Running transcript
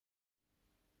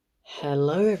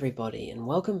Hello, everybody, and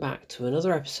welcome back to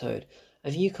another episode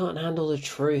of You Can't Handle the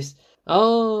Truth.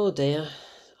 Oh dear,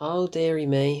 oh dearie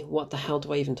me, what the hell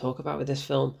do I even talk about with this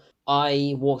film?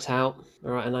 I walked out,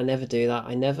 alright, and I never do that.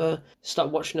 I never stop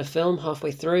watching a film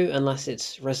halfway through unless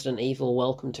it's Resident Evil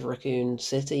Welcome to Raccoon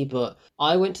City, but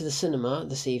I went to the cinema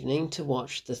this evening to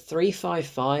watch the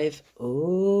 355.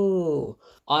 Ooh,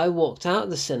 I walked out of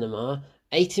the cinema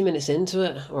 80 minutes into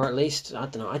it, or at least, I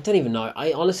don't even know.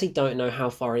 I honestly don't know how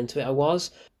far into it I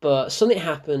was, but something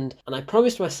happened, and I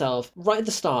promised myself right at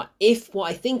the start, if what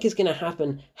I think is going to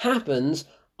happen happens,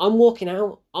 I'm walking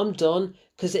out, I'm done,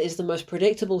 because it is the most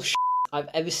predictable shit I've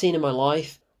ever seen in my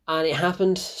life, and it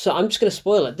happened, so I'm just going to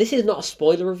spoil it. This is not a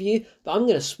spoiler review, but I'm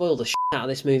going to spoil the shit out of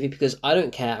this movie because I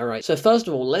don't care, alright? So first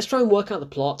of all, let's try and work out the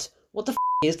plot. What the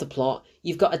is the plot?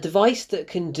 You've got a device that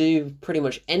can do pretty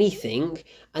much anything,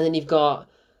 and then you've got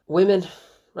women.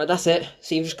 Right, that's it.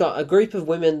 So you've just got a group of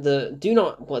women that do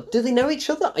not... What, do they know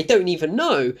each other? I don't even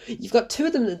know. You've got two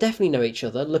of them that definitely know each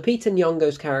other. Lupita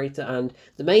Nyong'o's character and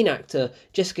the main actor,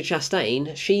 Jessica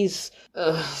Chastain. She's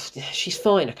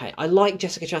fine, okay? I like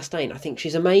Jessica Chastain. I think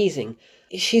she's amazing.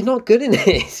 She's not good in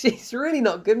this. She's really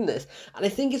not good in this. And I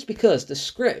think it's because the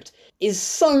script is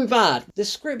so bad. The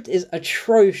script is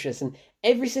atrocious, and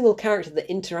every single character that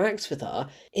interacts with her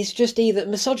is just either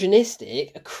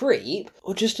misogynistic, a creep,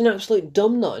 or just an absolute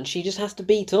dumbnut, and she just has to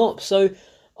beat up. So,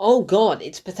 oh god,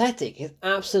 it's pathetic. It's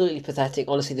absolutely pathetic.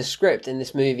 Honestly, the script in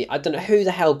this movie, I don't know who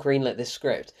the hell greenlit this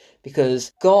script,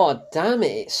 because god damn it,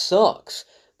 it sucks.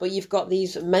 But you've got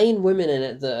these main women in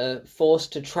it that are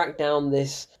forced to track down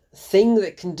this thing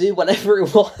that can do whatever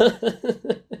it wants.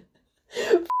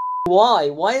 Why?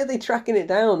 Why are they tracking it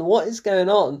down? What is going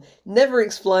on? Never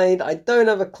explained. I don't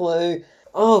have a clue.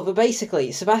 Oh, but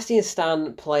basically, Sebastian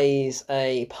Stan plays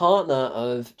a partner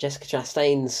of Jessica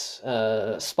Chastain's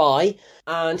spy,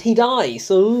 and he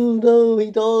dies. Oh no, he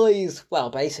dies. Well,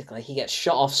 basically, he gets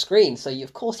shot off screen, so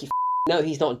of course you know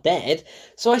he's not dead.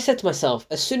 So I said to myself,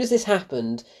 as soon as this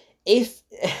happened, if...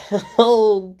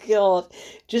 oh god,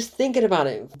 just thinking about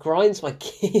it grinds my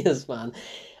gears, man.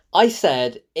 I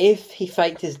said if he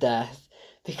faked his death,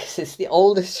 because it's the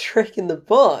oldest trick in the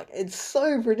book, it's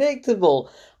so predictable.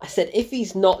 I said if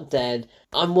he's not dead,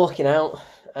 I'm walking out.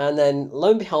 And then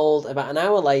lo and behold, about an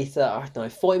hour later, I don't know,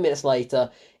 40 minutes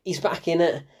later, he's back in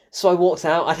it. So I walked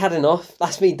out. I'd had enough.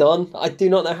 That's me done. I do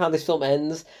not know how this film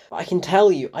ends, but I can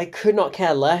tell you, I could not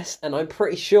care less, and I'm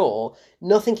pretty sure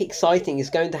nothing exciting is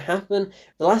going to happen.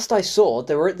 The last I saw,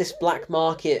 they were at this black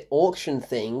market auction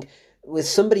thing with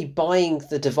somebody buying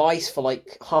the device for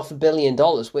like $500 million,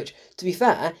 which, to be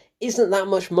fair, isn't that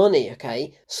much money,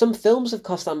 okay? Some films have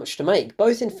cost that much to make.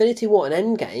 Both Infinity War and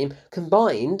Endgame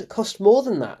combined cost more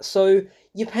than that. So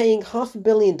you're paying $500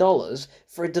 million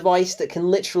for a device that can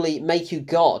literally make you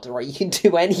God, right? You can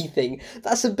do anything.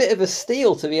 That's a bit of a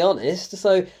steal, to be honest.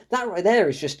 So that right there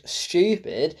is just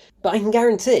stupid. But I can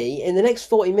guarantee, in the next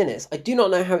 40 minutes, I do not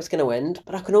know how it's going to end,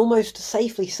 but I can almost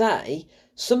safely say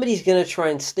somebody's going to try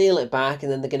and steal it back,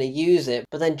 and then they're going to use it,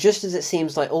 but then just as it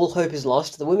seems like all hope is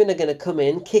lost, the women are going to come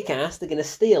in, kick ass, they're going to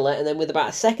steal it, and then with about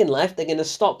a second left, they're going to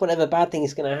stop whatever bad thing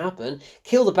is going to happen,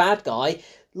 kill the bad guy,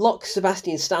 lock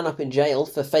Sebastian Stan up in jail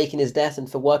for faking his death and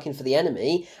for working for the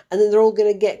enemy, and then they're all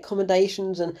going to get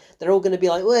commendations, and they're all going to be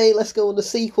like, wait, let's go on the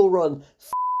sequel run.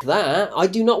 That. I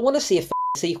do not want to see a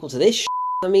sequel to this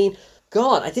I mean,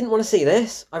 god, I didn't want to see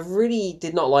this. I really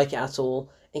did not like it at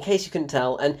all, in case you couldn't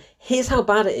tell, and here's how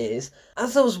bad it is.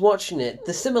 As I was watching it,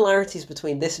 the similarities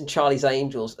between this and Charlie's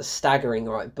Angels are staggering,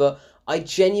 right? But I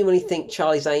genuinely think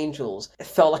Charlie's Angels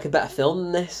felt like a better film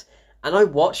than this, and I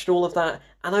watched all of that,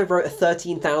 and I wrote a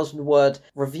 13,000 word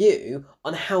review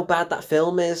on how bad that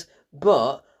film is,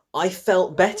 but I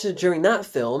felt better during that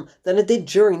film than I did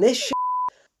during this shit.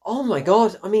 Oh my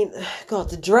god, I mean, god,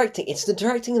 the directing, it's the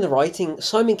directing and the writing.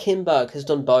 Simon Kinberg has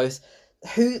done both.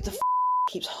 Who the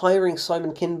keeps hiring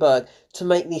Simon Kinberg to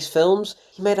make these films?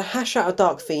 He made a hash out of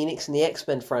Dark Phoenix in the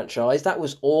X-Men franchise. That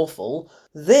was awful.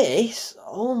 This,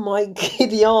 oh my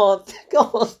giddy art.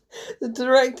 God, the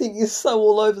directing is so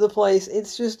all over the place.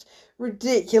 It's just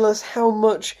ridiculous how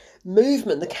much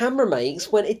movement the camera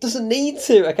makes when it doesn't need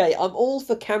to. Okay, I'm all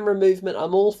for camera movement.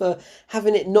 I'm all for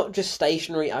having it not just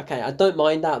stationary. Okay, I don't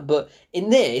mind that, but in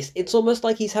this, it's almost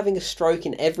like he's having a stroke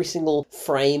in every single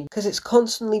frame because it's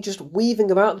constantly just weaving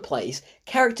about the place.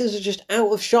 Characters are just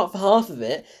out of shot for half of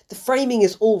it. The framing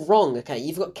is all wrong. Okay,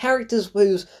 you've got characters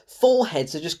whose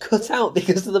foreheads are just cut out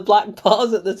because of the black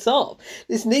bars at the top.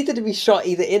 This needed to be shot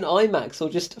either in IMAX or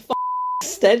just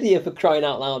steadier, for crying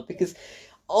out loud, because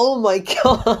oh my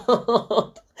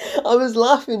god, I was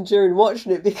laughing during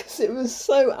watching it because it was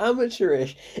so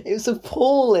amateurish. It was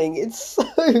appalling. It's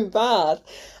so bad.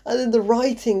 And then the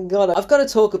writing, God, I've got to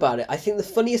talk about it. I think the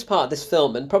funniest part of this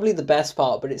film, and probably the best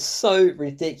part, but it's so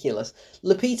ridiculous.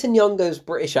 Lupita Nyong'o's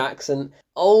British accent.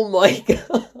 Oh my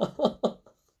God.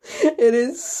 It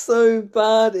is so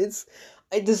bad.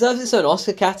 It deserves its own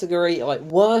Oscar category. Like,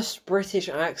 worst British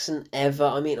accent ever.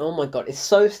 I mean, oh my God, it's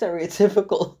so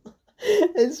stereotypical.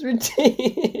 It's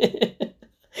ridiculous.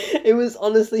 It was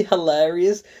honestly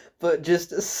hilarious, but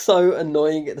just so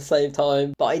annoying at the same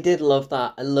time. But I did love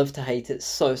that. I love to hate it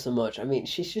so much. I mean,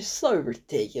 she's just so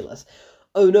ridiculous.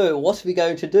 Oh no, what are we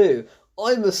going to do?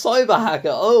 I'm a cyber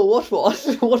hacker. Oh,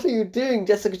 what are you doing,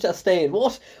 Jessica Chastain?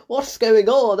 What's going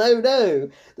on? Oh no,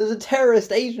 there's a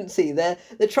terrorist agency. They're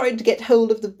trying to get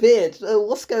hold of the bid. Oh,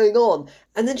 what's going on?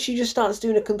 And then she just starts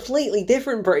doing a completely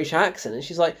different British accent, and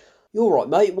she's like, "You're right,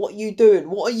 mate. What are you doing?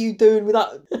 What are you doing with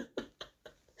that?"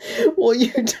 What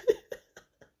you do?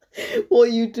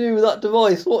 What you do with that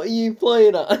device? What are you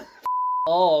playing at?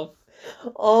 Off.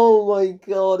 Oh my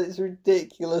God, it's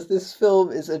ridiculous. This film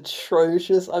is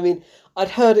atrocious. I mean, I'd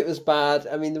heard it was bad.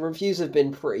 I mean, the reviews have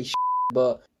been pretty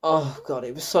but oh God,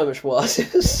 it was so much worse.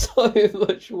 It was so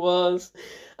much worse.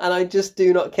 And I just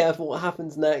do not care for what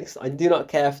happens next. I do not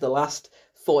care for the last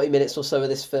 40 minutes or so of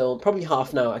this film, probably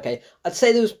half an hour, okay. I'd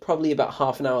say there was probably about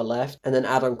half an hour left and then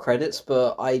add on credits,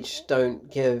 but I just don't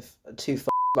give two f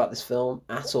about this film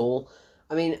at all.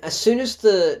 I mean, as soon as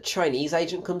the Chinese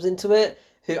agent comes into it,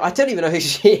 who I don't even know who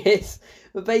she is,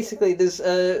 but basically there's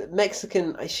a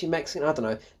Mexican, is she Mexican? I don't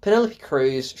know. Penelope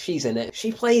Cruz, she's in it.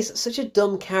 She plays such a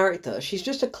dumb character. She's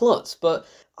just a klutz, but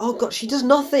oh God, she does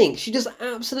nothing. She does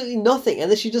absolutely nothing.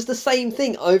 And then she does the same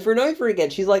thing over and over again.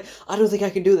 She's like, I don't think I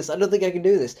can do this. I don't think I can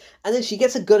do this. And then she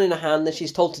gets a gun in her hand and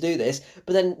she's told to do this.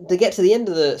 But then they get to the end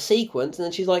of the sequence and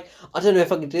then she's like, I don't know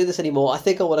if I can do this anymore. I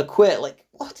think I want to quit. Like,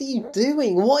 what are you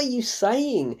doing? What are you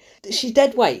saying? She's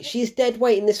dead weight. She is dead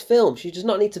weight in this film. She does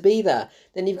not need to be there.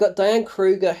 Then you've got Diane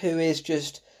Kruger, who is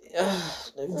just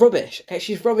rubbish. Okay,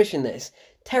 she's rubbish in this.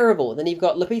 Terrible. Then you've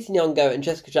got Lupita Nyong'o and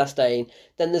Jessica Chastain.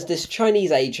 Then there's this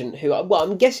Chinese agent who, well,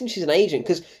 I'm guessing she's an agent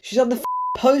because she's on the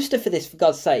poster for this, for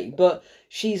God's sake. But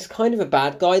she's kind of a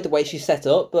bad guy the way she's set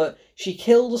up. But she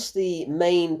kills the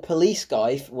main police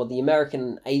guy, well, the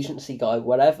American agency guy,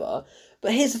 whatever.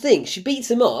 But here's the thing, she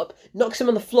beats him up, knocks him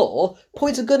on the floor,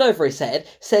 points a gun over his head,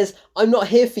 says, I'm not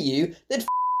here for you, then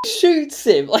shoots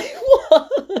him. Like,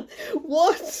 what?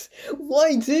 What?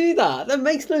 Why do that? That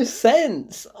makes no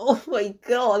sense. Oh my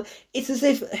God. It's as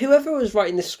if whoever was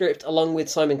writing the script along with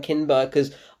Simon Kinberg,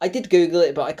 because I did Google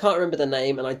it, but I can't remember the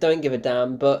name and I don't give a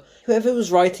damn, but whoever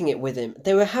was writing it with him,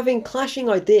 they were having clashing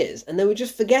ideas and they were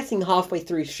just forgetting halfway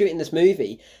through shooting this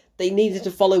movie. They needed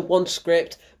to follow one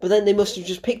script, but then they must have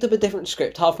just picked up a different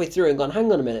script halfway through and gone,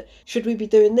 hang on a minute, should we be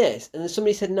doing this? And then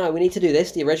somebody said, no, we need to do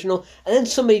this, the original. And then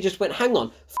somebody just went, hang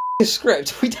on, the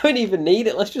script, we don't even need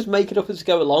it, let's just make it up as we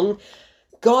go along.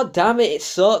 God damn it, it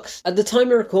sucks. At the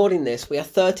time of recording this, we are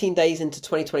 13 days into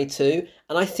 2022,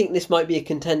 and I think this might be a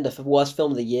contender for worst film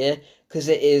of the year, because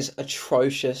it is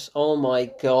atrocious. Oh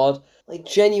my God. Like,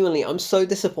 genuinely, I'm so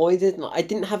disappointed. I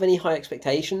didn't have any high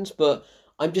expectations, but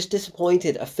I'm just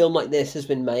disappointed a film like this has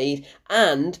been made,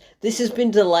 and this has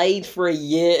been delayed for a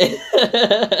year.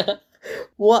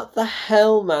 What the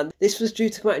hell, man? This was due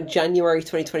to come out in January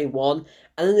 2021,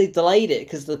 and then they delayed it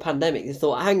because of the pandemic. They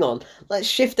thought, hang on, let's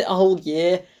shift it a whole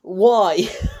year. Why?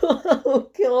 Oh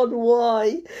God,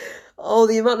 why? Oh,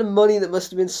 the amount of money that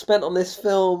must have been spent on this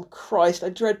film. Christ, I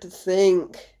dread to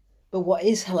think. But what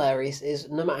is hilarious is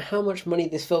no matter how much money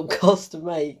this film costs to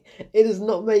make, it has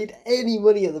not made any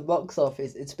money at the box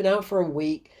office. It's been out for a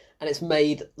week and it's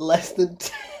made less than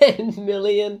 10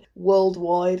 million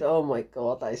worldwide. Oh my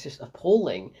God, that is just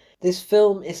appalling. This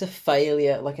film is a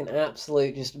failure, like an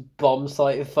absolute just bomb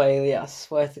site of failure, I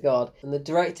swear to God. And the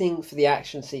directing for the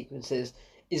action sequences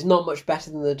is not much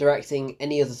better than the directing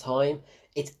any other time.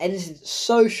 It's edited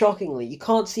so shockingly, you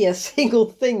can't see a single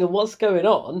thing of what's going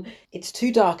on. It's too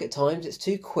dark at times, it's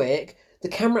too quick, the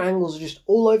camera angles are just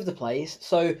all over the place,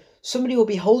 so somebody will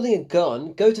be holding a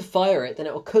gun, go to fire it, then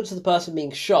it will cut to the person being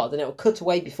shot, then it will cut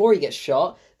away before he gets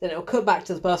shot, then it will cut back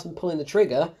to the person pulling the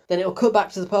trigger, then it will cut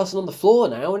back to the person on the floor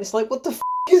now, and it's like, what the f***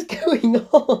 is going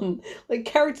on? Like,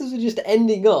 characters are just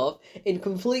ending up in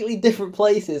completely different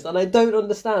places, and I don't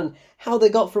understand how they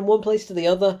got from one place to the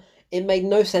other. It made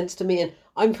no sense to me, and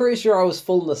I'm pretty sure I was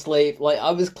falling asleep. Like,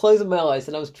 I was closing my eyes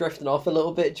and I was drifting off a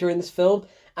little bit during this film,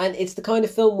 And it's the kind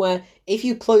of film where if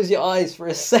you close your eyes for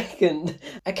a second,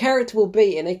 a character will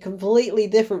be in a completely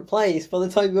different place by the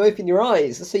time you open your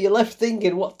eyes. So you're left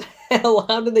thinking, what the hell?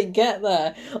 How did they get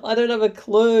there? I don't have a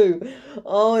clue.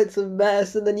 Oh, it's a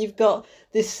mess. And then you've got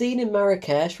this scene in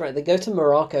Marrakesh, right? They go to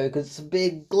Morocco because it's a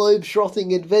big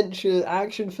globe-trotting adventure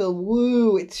action film.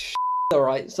 Woo, it's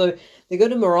alright. So they go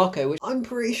to Morocco, which I'm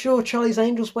pretty sure Charlie's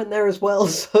Angels went there as well,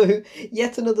 so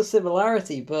yet another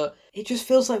similarity, but it just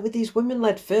feels like with these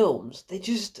women-led films, they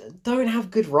just don't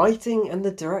have good writing and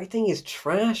the directing is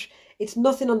trash. It's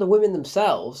nothing on the women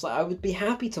themselves. Like, I would be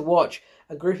happy to watch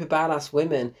a group of badass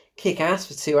women kick ass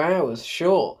for 2 hours,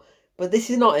 sure, but this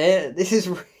is not it. This is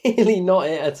really not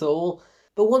it at all.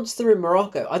 But once they're in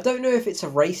Morocco, I don't know if it's a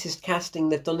racist casting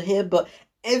they've done here, but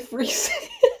every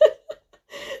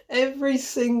every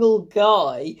single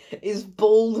guy is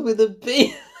bald with a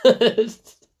beard.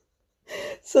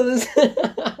 So there's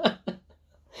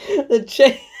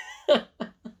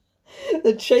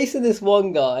they're chasing this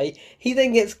one guy. He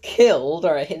then gets killed,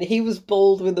 alright, and he was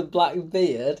bald with a black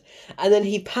beard, and then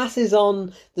he passes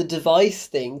on the device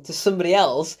thing to somebody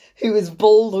else who is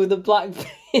bald with a black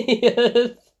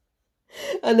beard.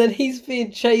 And then he's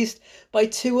being chased by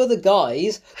 2 other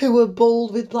guys who are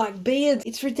bald with black beards.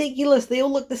 It's ridiculous. They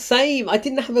all look the same. I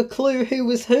didn't have a clue who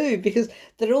was who because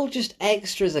they're all just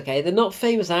extras, okay? They're not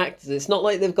famous actors. It's not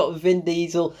like they've got Vin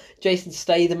Diesel, Jason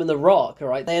Statham and The Rock,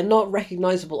 alright? They are not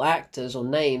recognisable actors or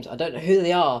names. I don't know who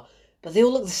they are, but they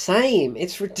all look the same.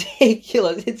 It's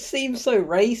ridiculous. It seems so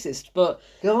racist, but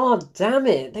god damn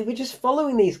it. They were just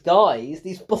following these guys,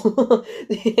 these bald...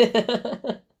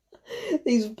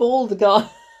 these bald guys,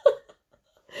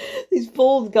 these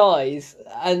bald guys,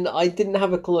 and I didn't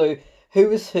have a clue who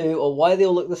was who or why they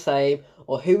all look the same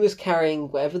or who was carrying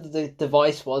whatever the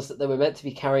device was that they were meant to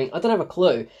be carrying. I don't have a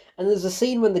clue. And there's a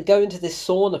scene when they go into this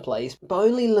sauna place, but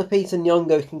only Lupita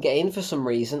Nyong'o can get in for some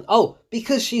reason. Oh,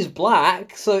 because she's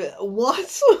black. So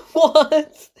what?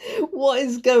 What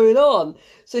is going on?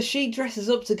 So she dresses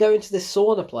up to go into this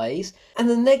sauna place, and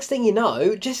the next thing you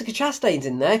know, Jessica Chastain's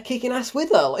in there kicking ass with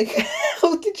her. Like,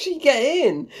 how did she get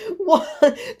in? What?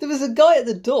 There was a guy at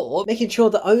the door making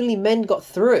sure that only men got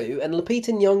through, and Lupita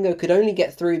Nyong'o could only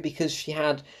get through because she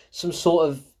had some sort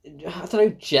of, I don't know,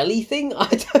 jelly thing? I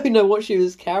don't know what she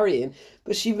was carrying,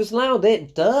 but she was allowed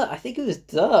in. Dirt? I think it was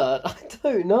dirt. I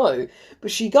don't know.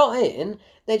 But she got in,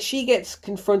 then she gets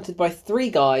confronted by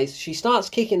 3 guys, she starts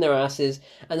kicking their asses,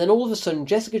 and then all of a sudden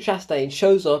Jessica Chastain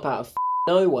shows up out of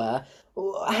nowhere.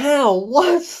 How?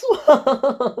 What?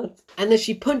 And then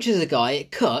she punches a guy,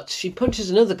 it cuts. She punches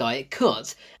another guy, it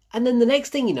cuts. And then the next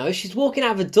thing you know, she's walking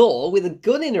out of a door with a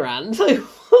gun in her hand.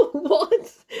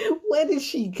 What? Where did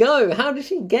she go? How did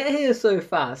she get here so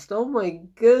fast? Oh my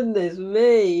goodness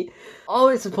me. Oh,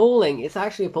 it's appalling. It's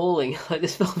actually appalling. Like,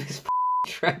 this film is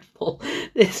dreadful.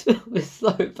 This film is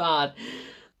so bad.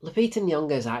 Lupita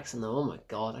Nyong'o's accent though, oh my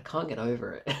god, I can't get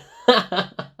over it.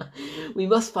 We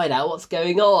must find out what's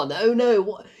going on. Oh no,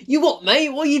 what mate?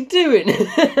 What are you doing?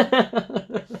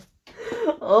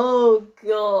 Oh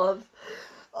god.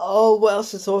 Oh, what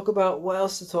else to talk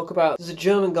about? There's a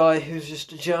German guy who's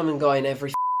just a German guy in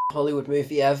every Hollywood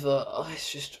movie ever. Oh,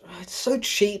 it's so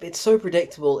cheap, it's so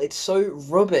predictable, it's so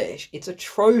rubbish, it's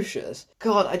atrocious.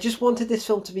 God, I just wanted this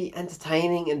film to be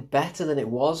entertaining and better than it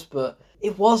was, but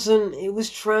it wasn't. It was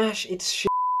trash, it's shit.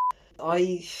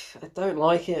 I don't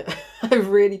like it. I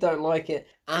really don't like it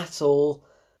at all.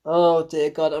 Oh dear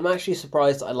God, I'm actually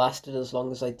surprised that I lasted as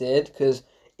long as I did, because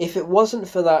if it wasn't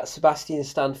for that Sebastian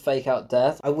Stan fake out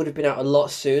death, I would have been out a lot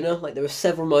sooner. Like, there were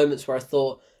several moments where I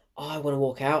thought, oh, I want to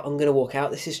walk out, I'm going to walk out,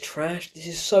 this is trash, this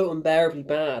is so unbearably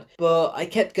bad. But I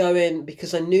kept going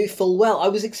because I knew full well, I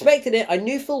was expecting it, I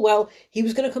knew full well he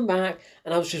was going to come back,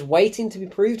 and I was just waiting to be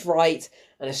proved right,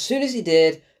 and as soon as he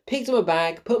did, picked up my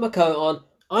bag, put my coat on,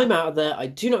 I'm out of there, I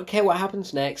do not care what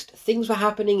happens next. Things were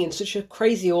happening in such a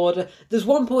crazy order. There's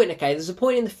one point, okay, there's a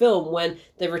point in the film when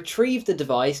they retrieve the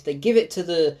device, they give it to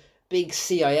the big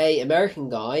CIA American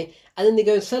guy, and then they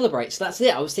go and celebrate. So that's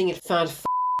it. I was thinking,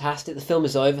 fantastic, the film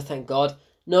is over, thank God.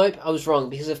 Nope, I was wrong,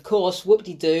 because of course,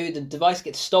 whoop-de-doo, the device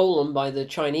gets stolen by the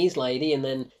Chinese lady, and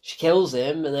then she kills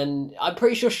him, and then I'm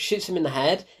pretty sure she shoots him in the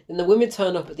head. Then the women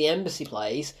turn up at the embassy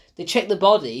place, they check the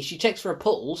body, she checks for a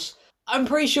pulse. I'm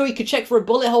pretty sure you could check for a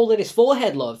bullet hole in his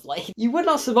forehead, love. Like, you would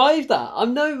not survive that.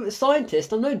 I'm no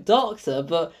scientist, I'm no doctor,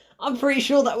 but I'm pretty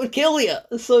sure that would kill you.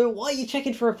 So why are you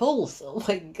checking for a pulse? Oh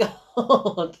my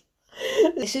god.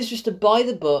 This is just a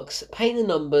by-the-books,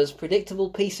 paint-the-numbers, predictable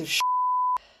piece of shit.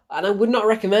 And I would not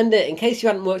recommend it. In case you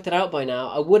hadn't worked it out by now,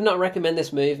 I would not recommend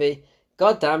this movie.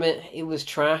 God damn it, it was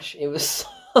trash. It was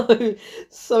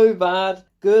so bad.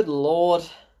 Good lord.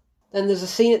 Then there's a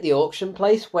scene at the auction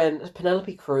place when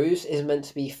Penelope Cruz is meant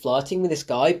to be flirting with this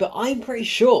guy, but I'm pretty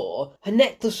sure her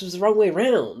necklace was the wrong way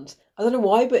round. I don't know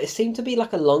why, but it seemed to be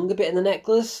like a longer bit in the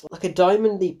necklace, like a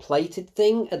diamondy plated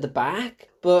thing at the back,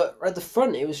 but at the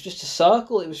front it was just a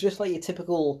circle. It was just like your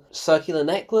typical circular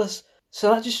necklace. So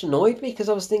that just annoyed me because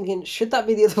I was thinking, should that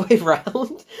be the other way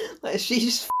round? Like, is she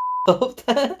just up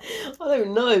there? I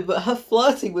don't know, but her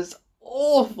flirting was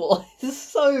awful. It's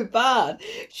so bad.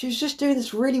 She was just doing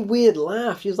this really weird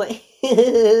laugh. She was like,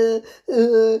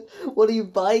 what are you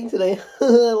buying today?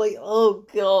 Like, oh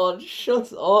god,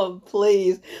 shut up,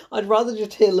 please. I'd rather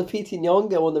just hear Lupita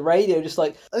Nyong'o on the radio just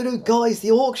like, oh no, guys,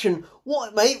 the auction.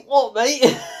 What, mate? What,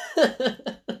 mate?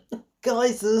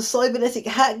 Guys, there's a cybernetic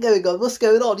hack going on. What's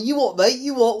going on? You what, mate?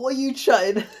 You what? What are you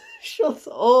chatting? Shut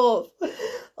up.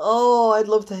 Oh, I'd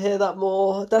love to hear that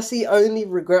more. That's the only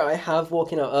regret I have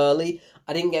walking out early.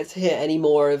 I didn't get to hear any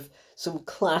more of some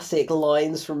classic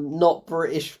lines from not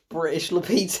British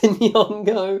Lupita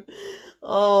Nyong'o.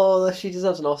 Oh, she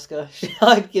deserves an Oscar.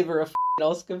 I'd give her a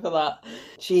Oscar for that.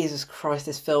 Jesus Christ,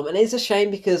 this film. And it's a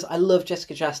shame because I love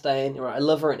Jessica Chastain. Right, I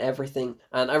love her in everything.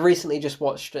 And I recently just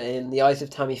watched it in The Eyes of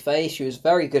Tammy Faye. She was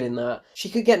very good in that. She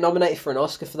could get nominated for an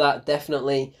Oscar for that,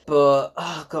 definitely. But,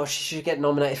 oh gosh, she should get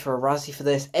nominated for a Razzie for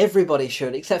this. Everybody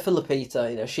should, except for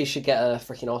Lupita. You know, she should get a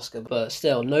freaking Oscar. But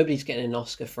still, nobody's getting an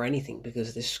Oscar for anything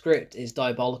because this script is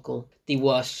diabolical. The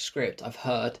worst script I've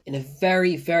heard in a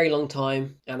very, very long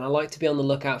time. And I like to be on the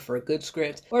lookout for a good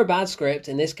script, or a bad script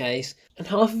in this case. And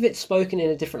half of it's spoken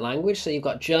in a different language. So you've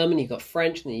got German, you've got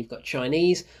French, and then you've got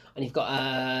Chinese, and you've got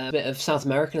a bit of South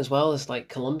American as well. It's like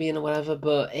Colombian or whatever.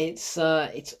 But it's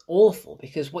awful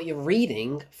because what you're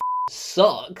reading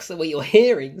sucks, and what you're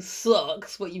hearing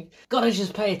sucks. What you've got to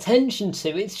just pay attention to,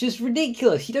 it's just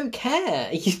ridiculous. You don't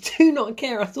care. You do not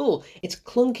care at all. It's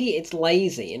clunky, it's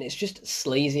lazy, and it's just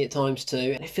sleazy at times too.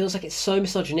 And it feels like it's so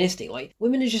misogynistic. Like,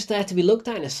 women are just there to be looked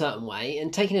at in a certain way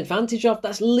and taken advantage of.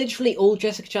 That's literally all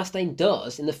Jessica Chastain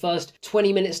does in the first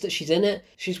 20 minutes that she's in it.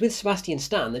 She's with Sebastian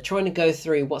Stan. They're trying to go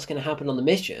through what's going to happen on the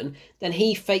mission. Then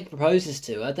he fake proposes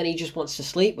to her. Then he just wants to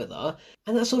sleep with her.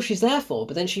 And that's all she's there for.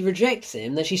 But then she rejects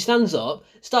him. Then she stands up,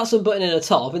 starts unbuttoning her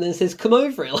top, and then says, come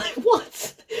over it. Like,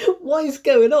 what? What is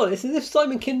going on? It's as if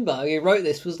Simon Kinberg, who wrote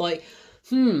this, was like,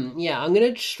 yeah, I'm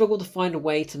going to struggle to find a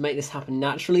way to make this happen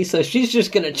naturally, so she's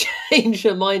just going to change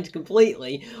her mind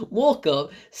completely, walk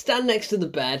up, stand next to the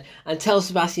bed, and tell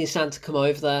Sebastian Stan to come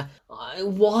over there.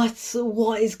 What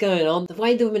is going on? The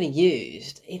way the women are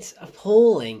used, it's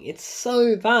appalling. It's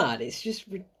so bad. It's just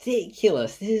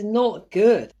ridiculous. This is not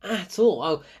good at all.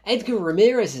 Oh, Edgar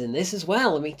Ramirez is in this as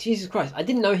well. I mean, Jesus Christ. I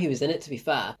didn't know he was in it, to be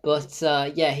fair. But,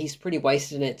 yeah, he's pretty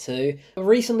wasted in it too. But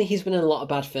recently he's been in a lot of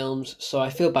bad films, so I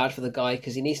feel bad for the guy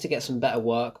because he needs to get some better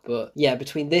work. But, yeah,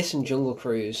 between this and Jungle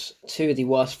Cruise, two of the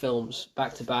worst films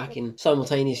back to back in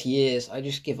simultaneous years, I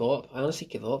just give up. I honestly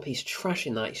give up. He's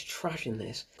trashing that. He's trashing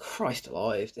this. Christ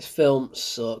alive, this film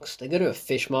sucks. They go to a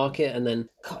fish market and then...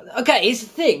 Okay, here's the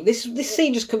thing. This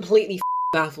scene just completely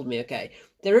baffled me, okay?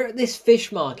 They're at this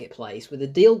fish marketplace with a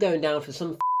deal going down for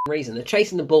some reason. They're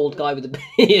chasing the bald guy with the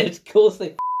beard. Of course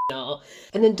they are.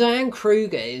 And then Diane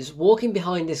Kruger is walking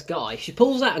behind this guy. She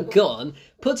pulls out a gun,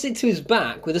 puts it to his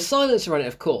back with a silencer on it,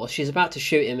 of course. She's about to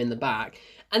shoot him in the back.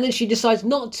 And then she decides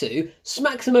not to,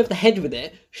 smacks him over the head with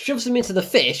it, shoves him into the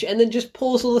fish, and then just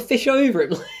pours all the fish over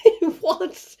him.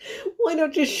 What? Why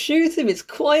not just shoot him? It's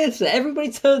quieter. Everybody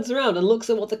turns around and looks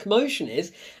at what the commotion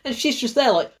is, and she's just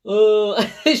there like,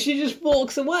 and she just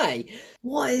walks away.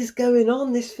 What is going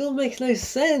on? This film makes no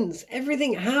sense.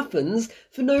 Everything happens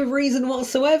for no reason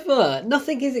whatsoever.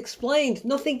 Nothing is explained.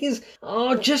 Nothing is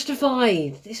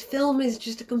justified. This film is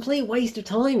just a complete waste of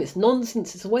time. It's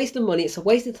nonsense. It's a waste of money. It's a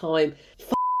waste of time.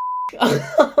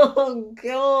 Oh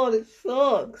god, it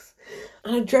sucks.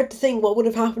 And I dread to think what would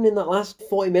have happened in that last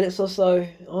 40 minutes or so.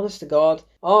 Honest to God.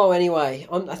 Oh, anyway,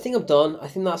 I think I'm done. I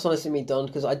think that's honestly me done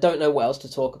because I don't know what else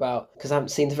to talk about because I haven't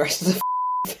seen the rest of the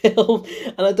film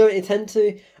and I don't intend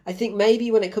to. I think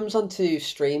maybe when it comes onto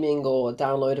streaming or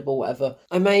downloadable, whatever,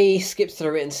 I may skip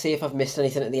through it and see if I've missed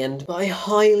anything at the end. But I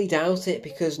highly doubt it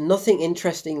because nothing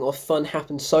interesting or fun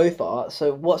happened so far.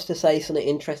 So what's to say something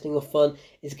interesting or fun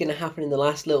is going to happen in the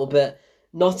last little bit?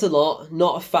 Not a lot,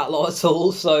 not a fat lot at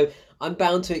all. So I'm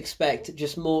bound to expect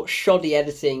just more shoddy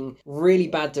editing, really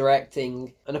bad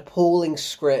directing, an appalling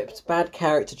script, bad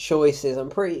character choices.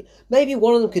 Maybe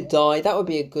one of them could die, that would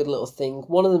be a good little thing.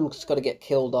 One of them's got to get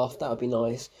killed off, that would be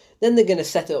nice. Then they're going to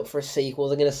set it up for a sequel.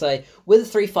 They're going to say, we're the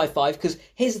 355, because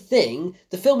here's the thing,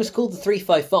 the film is called the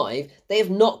 355. They have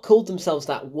not called themselves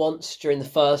that once during the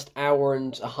first hour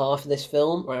and a half of this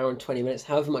film, or hour and 20 minutes,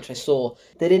 however much I saw.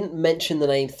 They didn't mention the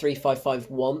name 355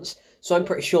 once, so I'm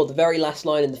pretty sure the very last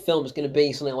line in the film is going to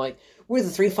be something like, we're the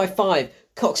 355,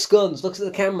 cocks guns, looks at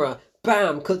the camera,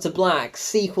 bam, cut to black,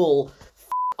 sequel.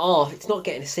 Oh, it's not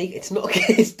getting a sequel.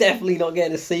 It's definitely not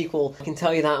getting a sequel. I can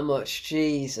tell you that much.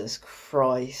 Jesus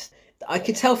Christ. I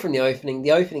could tell from the opening.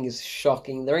 The opening is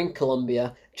shocking. They're in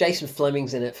Colombia. Jason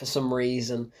Fleming's in it for some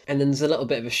reason. And then there's a little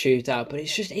bit of a shootout. But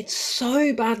it's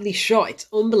so badly shot. It's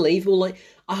unbelievable. Like,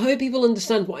 I hope people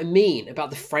understand what I mean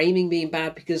about the framing being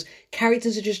bad, because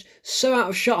characters are just so out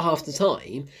of shot half the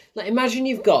time. Like, imagine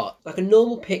you've got like a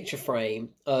normal picture frame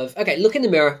of, okay, look in the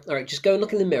mirror. All right, just go and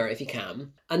look in the mirror if you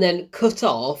can. And then cut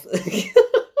off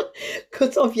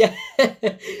cut off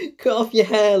your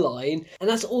hairline, and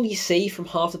that's all you see from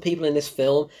half the people in this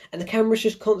film. And the camera's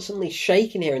just constantly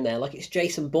shaking here and there, like it's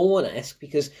Jason Bourne-esque,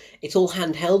 because it's all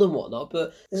handheld and whatnot.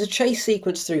 But there's a chase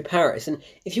sequence through Paris, and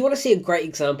if you want to see a great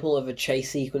example of a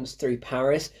chase sequence through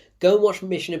Paris, go and watch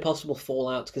Mission Impossible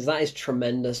Fallout, because that is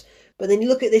tremendous. But then you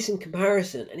look at this in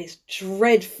comparison, and it's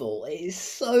dreadful. It is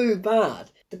so bad.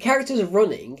 The characters are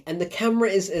running, and the camera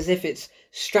is as if it's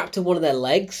strapped to one of their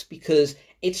legs, because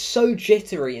it's so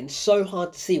jittery and so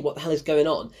hard to see what the hell is going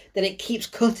on that it keeps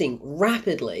cutting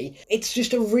rapidly. It's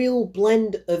just a real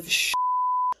blend of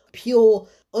pure,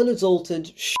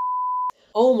 unadulterated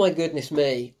Oh my goodness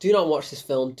me. Do not watch this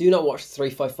film. Do not watch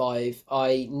 355.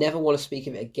 I never want to speak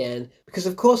of it again. Because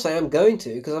of course I am going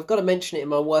to, because I've got to mention it in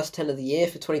my worst 10 of the year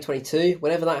for 2022.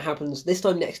 Whenever that happens, this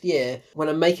time next year, when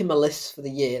I'm making my lists for the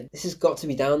year, this has got to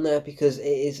be down there because it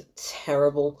is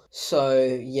terrible. So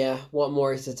yeah, what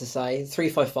more is there to say?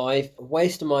 355, a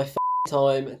waste of my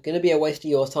time. Gonna be a waste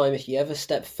of your time if you ever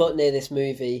step foot near this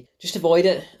movie. Just avoid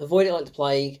it. Avoid it like the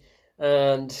plague.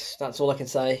 And that's all I can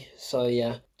say. So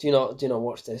yeah, do not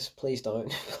watch this. Please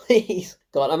don't. Please.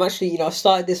 God, I'm actually, I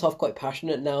started this off quite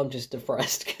passionate. Now I'm just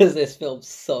depressed because this film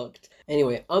sucked.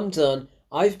 Anyway, I'm done.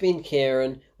 I've been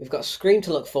Kieran. We've got Scream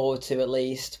to look forward to at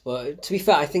least. But to be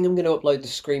fair, I think I'm going to upload the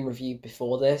Scream review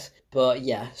before this. But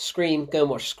yeah, Scream, go and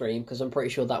watch Scream because I'm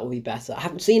pretty sure that will be better. I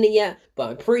haven't seen it yet,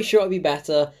 but I'm pretty sure it'll be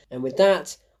better. And with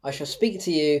that, I shall speak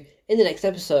to you in the next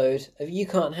episode of You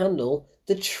Can't Handle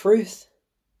the Truth.